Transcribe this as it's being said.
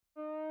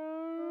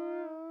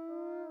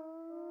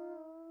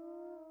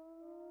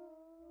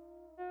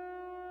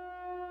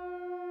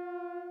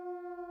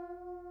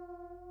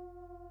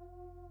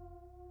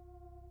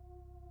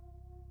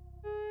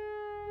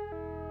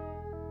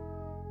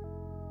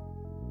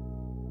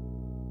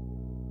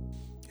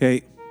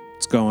Hey,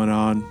 what's going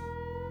on?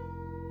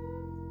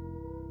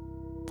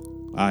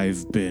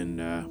 I've been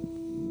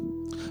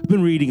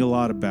reading a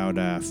lot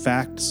about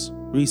facts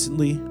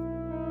recently.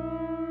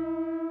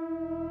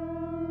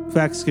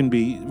 Facts can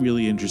be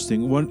really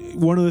interesting.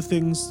 One of the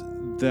things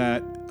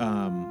that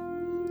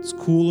is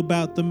cool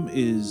about them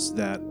is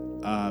that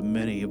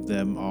many of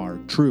them are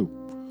true.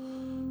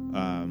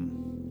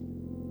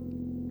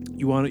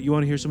 You want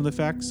to hear some of the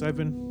facts I've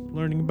been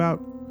learning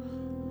about?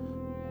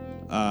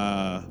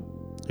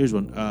 Here's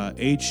one.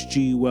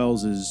 H.G.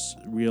 Wells's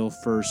real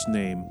first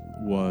name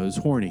was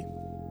Horny.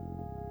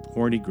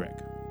 Horny Greg.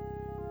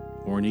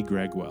 Horny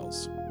Greg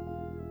Wells.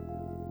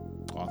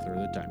 Author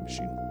of The Time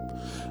Machine.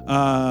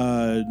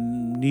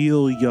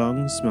 Neil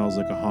Young smells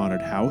like a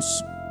haunted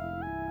house.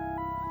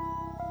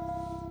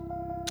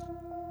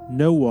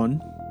 No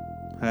one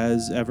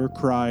has ever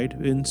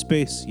cried in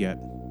space yet.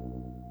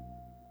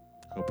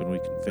 Hoping we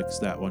can fix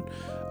that one.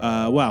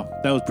 Wow,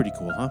 that was pretty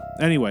cool, huh?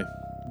 Anyway,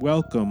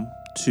 welcome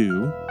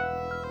to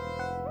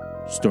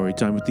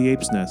Storytime with the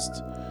Apes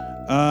Nest.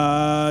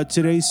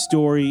 Today's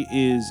story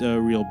is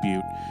a real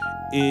beaut.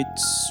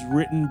 It's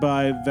written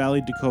by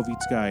Vali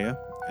Dukovitskaya,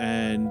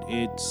 and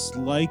it's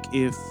like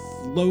if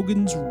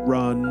Logan's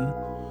Run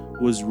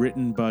was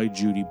written by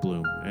Judy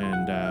Blume.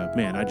 And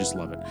man, I just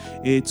love it.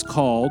 It's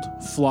called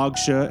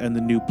Flogsha and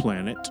the New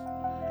Planet.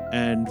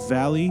 And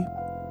Vali,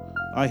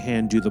 I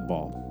hand you the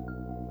ball.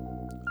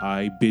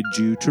 I bid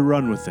you to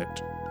run with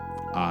it.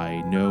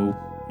 I know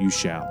you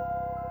shall.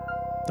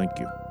 Thank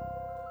you.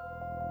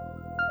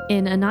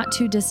 In a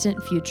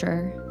not-too-distant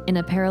future, in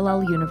a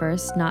parallel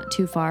universe not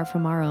too far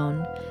from our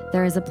own,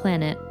 there is a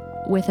planet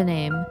with a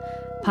name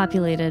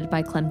populated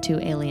by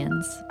Clem-2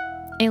 aliens.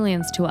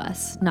 Aliens to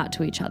us, not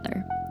to each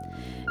other.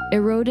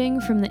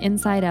 Eroding from the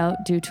inside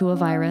out due to a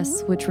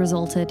virus which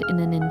resulted in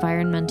an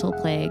environmental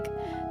plague,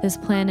 this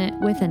planet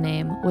with a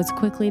name was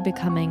quickly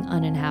becoming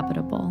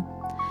uninhabitable.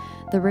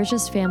 The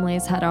richest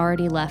families had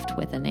already left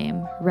with a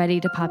name,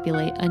 ready to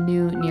populate a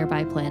new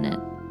nearby planet,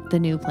 the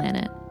New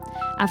Planet.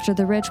 After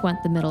the rich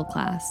went the middle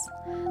class.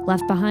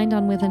 Left behind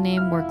on with a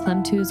name were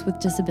Clem-2s with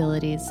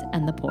disabilities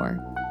and the poor.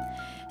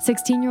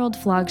 16-year-old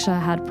Flogsha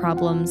had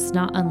problems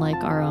not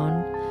unlike our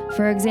own.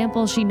 For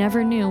example, she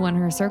never knew when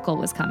her circle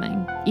was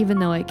coming, even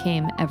though it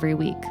came every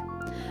week.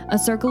 A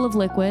circle of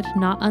liquid,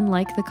 not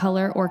unlike the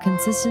color or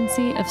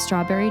consistency of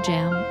strawberry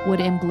jam, would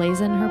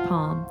emblazon her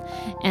palm,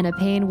 and a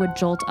pain would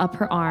jolt up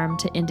her arm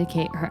to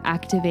indicate her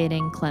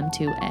activating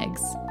Clem-2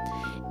 eggs.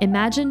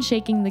 Imagine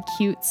shaking the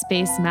cute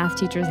space math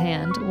teacher's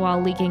hand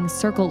while leaking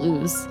circle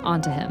ooze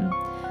onto him.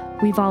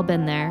 We've all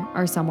been there,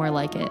 or somewhere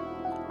like it.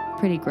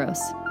 Pretty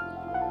gross.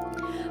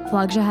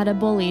 Flogsha had a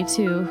bully,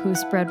 too, who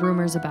spread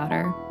rumors about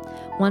her.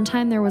 One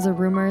time there was a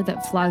rumor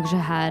that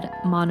Flogsha had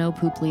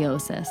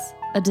monopopliosis,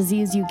 a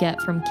disease you get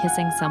from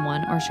kissing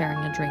someone or sharing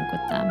a drink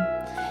with them.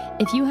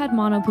 If you had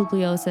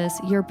monopopliosis,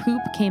 your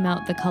poop came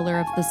out the color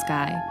of the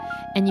sky,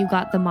 and you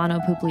got the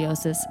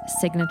monopopliosis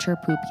signature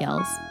poop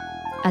yells.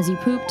 As you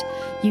pooped,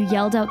 you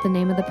yelled out the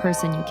name of the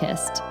person you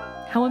kissed.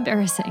 How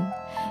embarrassing.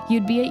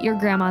 You'd be at your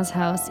grandma's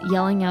house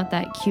yelling out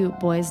that cute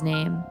boy's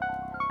name.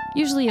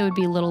 Usually it would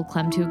be little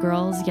Clem-2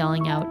 girls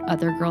yelling out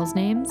other girls'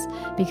 names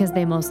because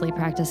they mostly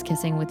practiced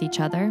kissing with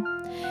each other.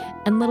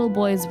 And little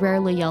boys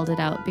rarely yelled it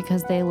out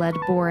because they led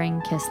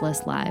boring,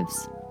 kissless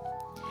lives.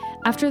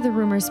 After the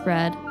rumor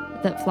spread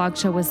that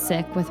Flogsha was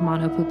sick with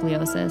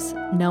monopopliosis,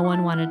 no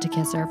one wanted to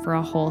kiss her for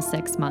a whole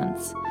 6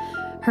 months.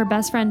 Her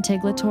best friend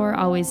Tiglator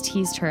always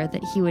teased her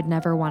that he would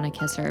never want to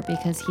kiss her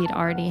because he'd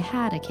already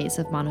had a case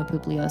of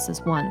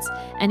monopopliosis once,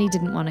 and he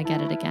didn't want to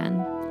get it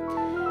again.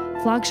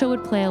 Flogsha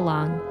would play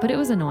along, but it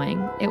was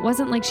annoying. It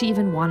wasn't like she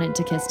even wanted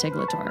to kiss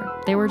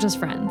Tiglator. They were just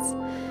friends.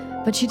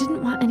 But she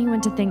didn't want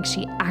anyone to think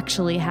she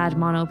actually had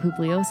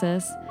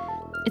monopopliosis.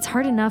 It's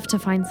hard enough to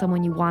find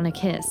someone you want to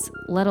kiss,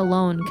 let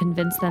alone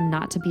convince them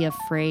not to be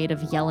afraid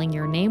of yelling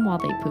your name while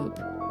they poop.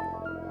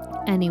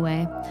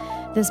 Anyway,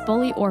 this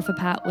bully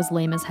Orphapat was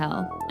lame as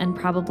hell, and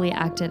probably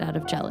acted out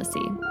of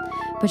jealousy.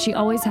 But she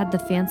always had the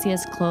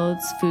fanciest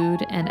clothes, food,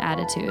 and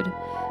attitude.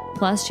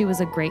 Plus, she was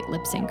a great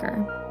lip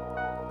syncer.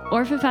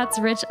 Orphapat's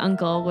rich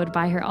uncle would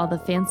buy her all the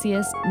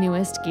fanciest,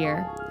 newest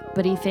gear,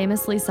 but he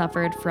famously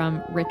suffered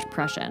from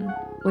rich-pression,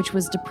 which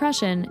was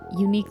depression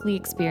uniquely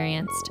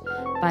experienced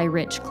by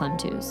rich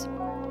Clem-2s.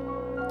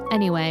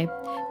 Anyway,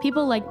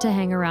 people liked to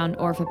hang around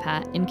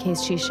Orphapat in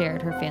case she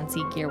shared her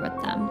fancy gear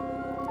with them.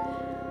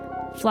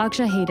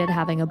 Flogsha hated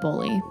having a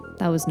bully.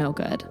 That was no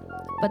good.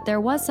 But there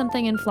was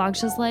something in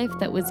Flogsha's life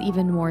that was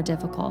even more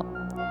difficult.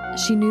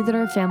 She knew that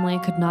her family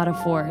could not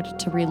afford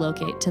to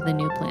relocate to the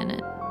New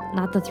Planet.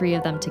 Not the three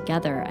of them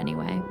together,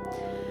 anyway.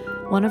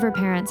 One of her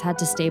parents had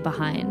to stay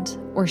behind,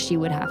 or she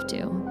would have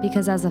to,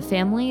 because as a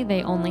family,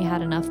 they only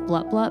had enough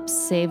blup-blups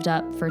saved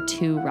up for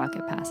 2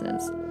 rocket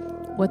passes.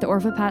 With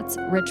Orphapat's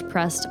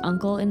rich-pressed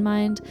uncle in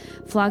mind,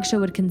 Flogsha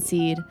would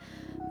concede,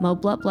 "Mo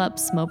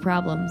blup-blups, mo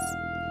problems."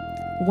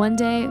 One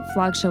day,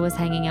 Flogsha was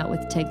hanging out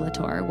with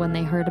Tiglator when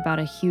they heard about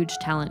a huge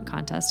talent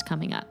contest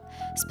coming up,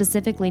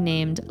 specifically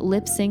named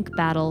Lip Sync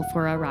Battle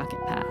for a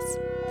Rocket Pass.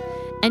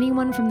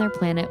 Anyone from their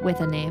planet with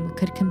a name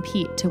could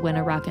compete to win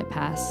a rocket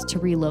pass to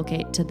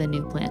relocate to the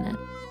new planet.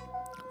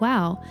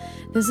 Wow,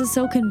 this is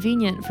so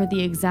convenient for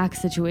the exact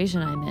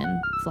situation I'm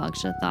in,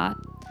 Pflagscha thought.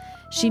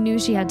 She knew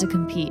she had to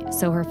compete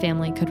so her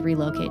family could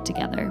relocate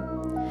together.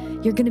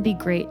 You're going to be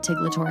great,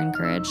 Tiglator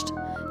encouraged.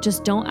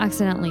 Just don't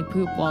accidentally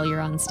poop while you're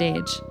on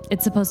stage.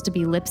 It's supposed to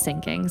be lip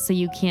syncing, so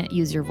you can't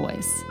use your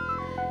voice.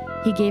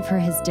 He gave her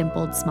his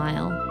dimpled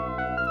smile.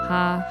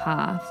 Ha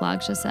ha,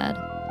 Pflagscha said.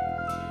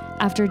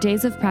 After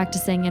days of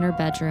practicing in her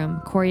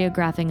bedroom,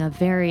 choreographing a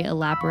very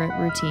elaborate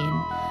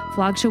routine,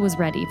 Pflagscha was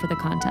ready for the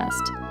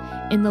contest.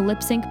 In the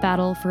lip sync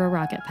battle for a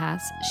rocket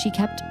pass, she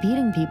kept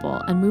beating people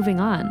and moving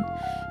on.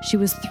 She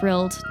was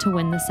thrilled to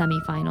win the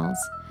semifinals.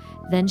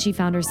 Then she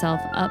found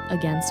herself up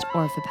against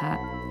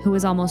Orphapat, who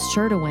was almost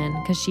sure to win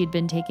because she'd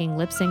been taking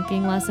lip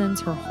syncing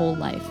lessons her whole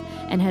life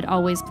and had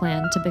always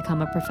planned to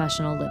become a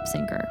professional lip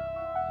syncer.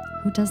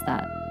 Who does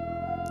that?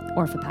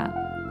 Orphapat.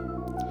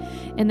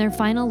 In their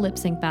final lip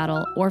sync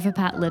battle,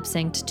 Orphapat lip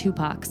synced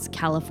Tupac's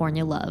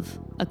California Love,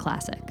 a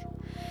classic.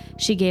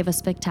 She gave a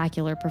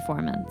spectacular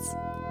performance.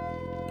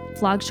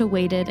 Pflagscha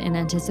waited in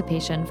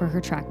anticipation for her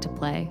track to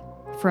play,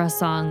 for a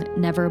song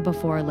never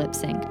before lip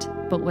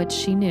synced, but which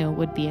she knew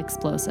would be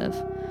explosive.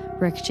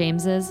 Rick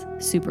James's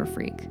Super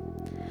Freak.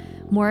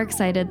 More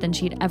excited than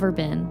she'd ever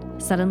been,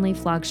 suddenly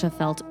Pflagscha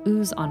felt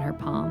ooze on her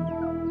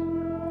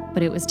palm.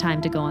 But it was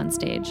time to go on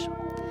stage.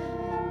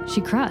 She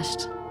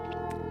crushed.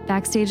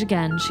 Backstage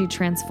again, she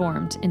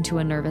transformed into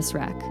a nervous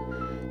wreck.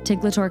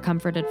 Tiglator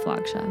comforted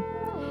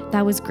Pflagscha.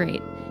 That was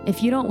great.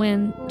 If you don't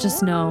win,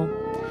 just know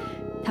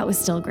that was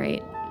still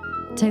great.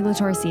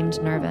 Tiglator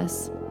seemed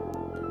nervous.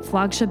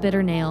 Pflagscha bit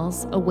her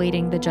nails,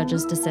 awaiting the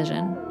judge's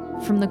decision.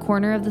 From the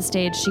corner of the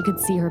stage, she could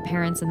see her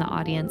parents in the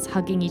audience,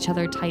 hugging each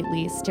other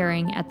tightly,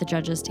 staring at the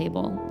judge's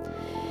table.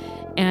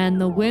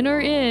 And the winner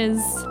is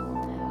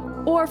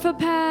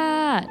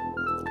Orphapat!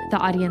 The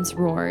audience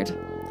roared.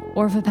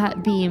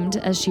 Orphapat beamed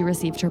as she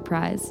received her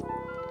prize.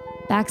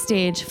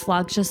 Backstage,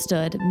 Pflagscha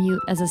stood,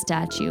 mute as a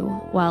statue,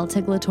 while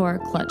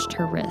Tiglator clutched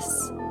her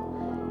wrists.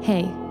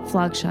 Hey,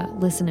 Pflagscha,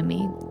 listen to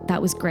me.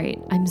 That was great.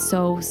 I'm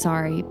so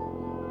sorry,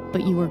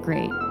 but you were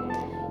great.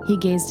 He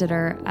gazed at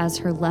her as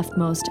her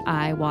leftmost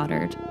eye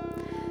watered.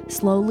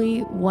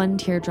 Slowly, one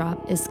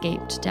teardrop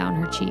escaped down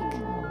her cheek.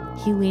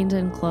 He leaned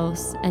in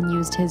close and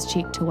used his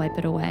cheek to wipe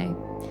it away.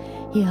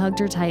 He hugged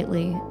her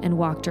tightly and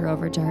walked her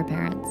over to her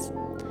parents.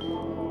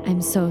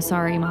 I'm so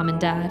sorry, Mom and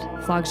Dad,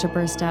 Pflagscha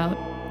burst out.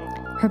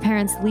 Her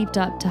parents leaped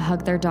up to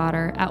hug their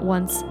daughter, at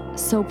once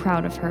so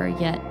proud of her,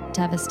 yet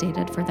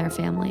devastated for their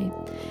family.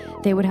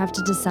 They would have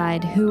to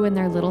decide who in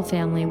their little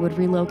family would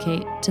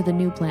relocate to the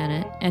new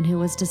planet and who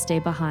was to stay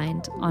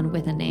behind on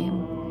With a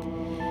Name.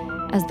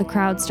 As the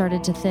crowd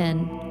started to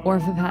thin,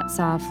 Orphapat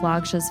saw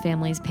Pflagscha's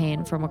family's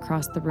pain from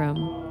across the room.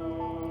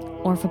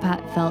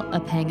 Orphapat felt a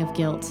pang of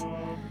guilt.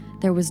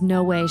 There was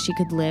no way she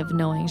could live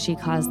knowing she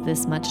caused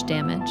this much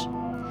damage.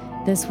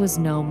 This was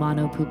no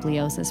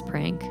monopoopleosis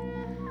prank.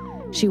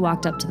 She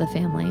walked up to the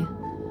family.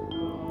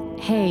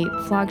 Hey,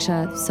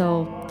 Pflagscha,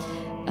 so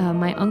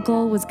my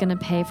uncle was going to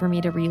pay for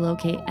me to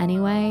relocate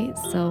anyway,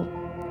 so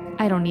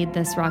I don't need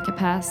this rocket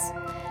pass.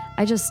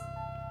 I just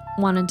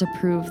wanted to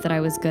prove that I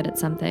was good at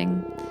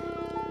something.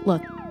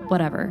 Look,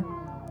 whatever.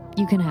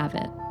 You can have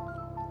it.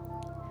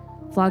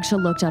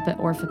 Pflagscha looked up at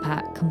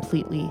Orphapat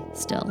completely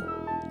still.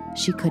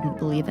 She couldn't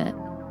believe it.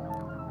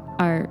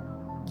 Are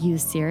you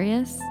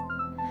serious?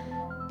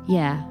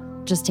 Yeah,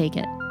 just take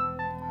it.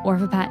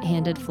 Orphapat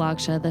handed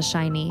Pflagscha the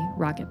shiny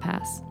rocket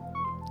pass.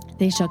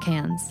 They shook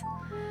hands.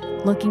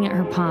 Looking at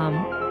her palm,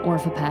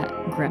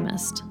 Orphapat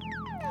grimaced.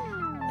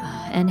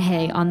 And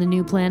hey, on the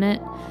new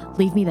planet,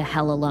 leave me the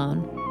hell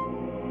alone.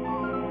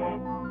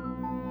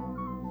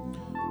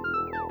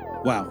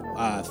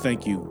 Wow,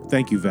 thank you,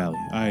 Valley.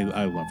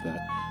 I love that.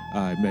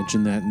 I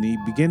mentioned that in the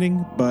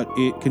beginning, but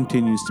it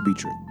continues to be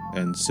true,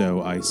 and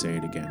so I say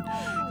it again.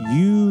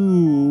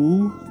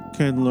 You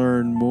can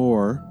learn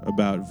more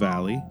about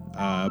Valley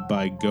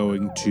by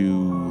going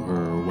to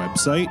her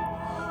website,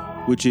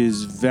 which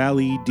is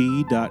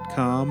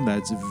valleyd.com.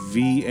 That's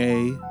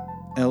VALLYD.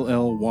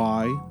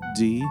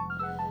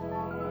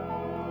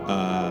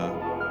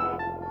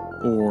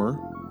 Or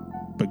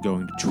by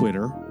going to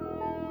Twitter,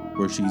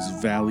 where she's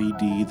Valley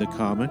D the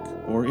Comic,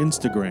 or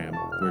Instagram,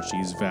 where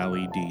she's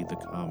Valley D the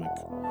Comic.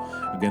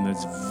 Again,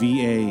 that's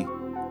VALLYD.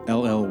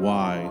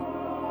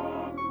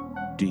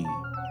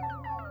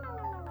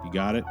 You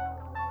got it?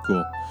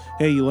 Cool.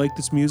 Hey, you like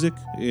this music?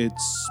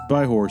 It's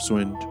by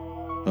Horsewind.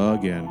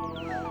 Again.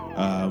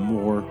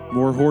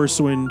 More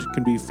Horsewind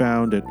can be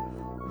found at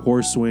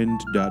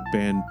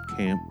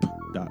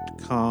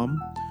horsewind.bandcamp.com.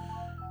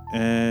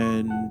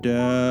 And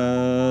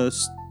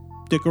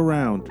stick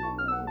around.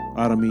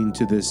 I don't mean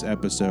to this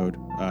episode.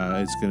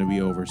 It's going to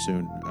be over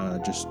soon.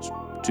 Just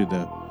to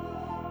the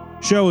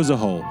show as a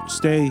whole.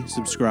 Stay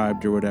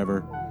subscribed or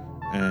whatever,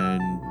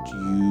 and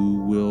you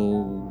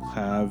will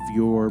have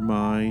your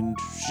mind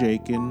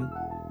shaken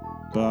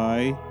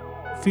by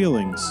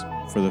feelings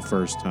for the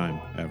first time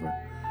ever.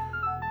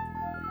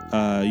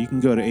 You can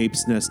go to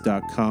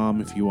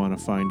apesnest.com if you want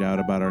to find out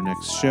about our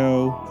next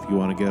show, if you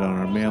want to get on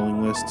our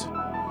mailing list,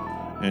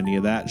 any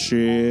of that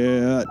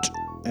shit.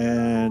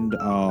 And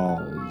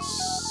I'll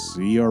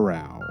see you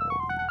around.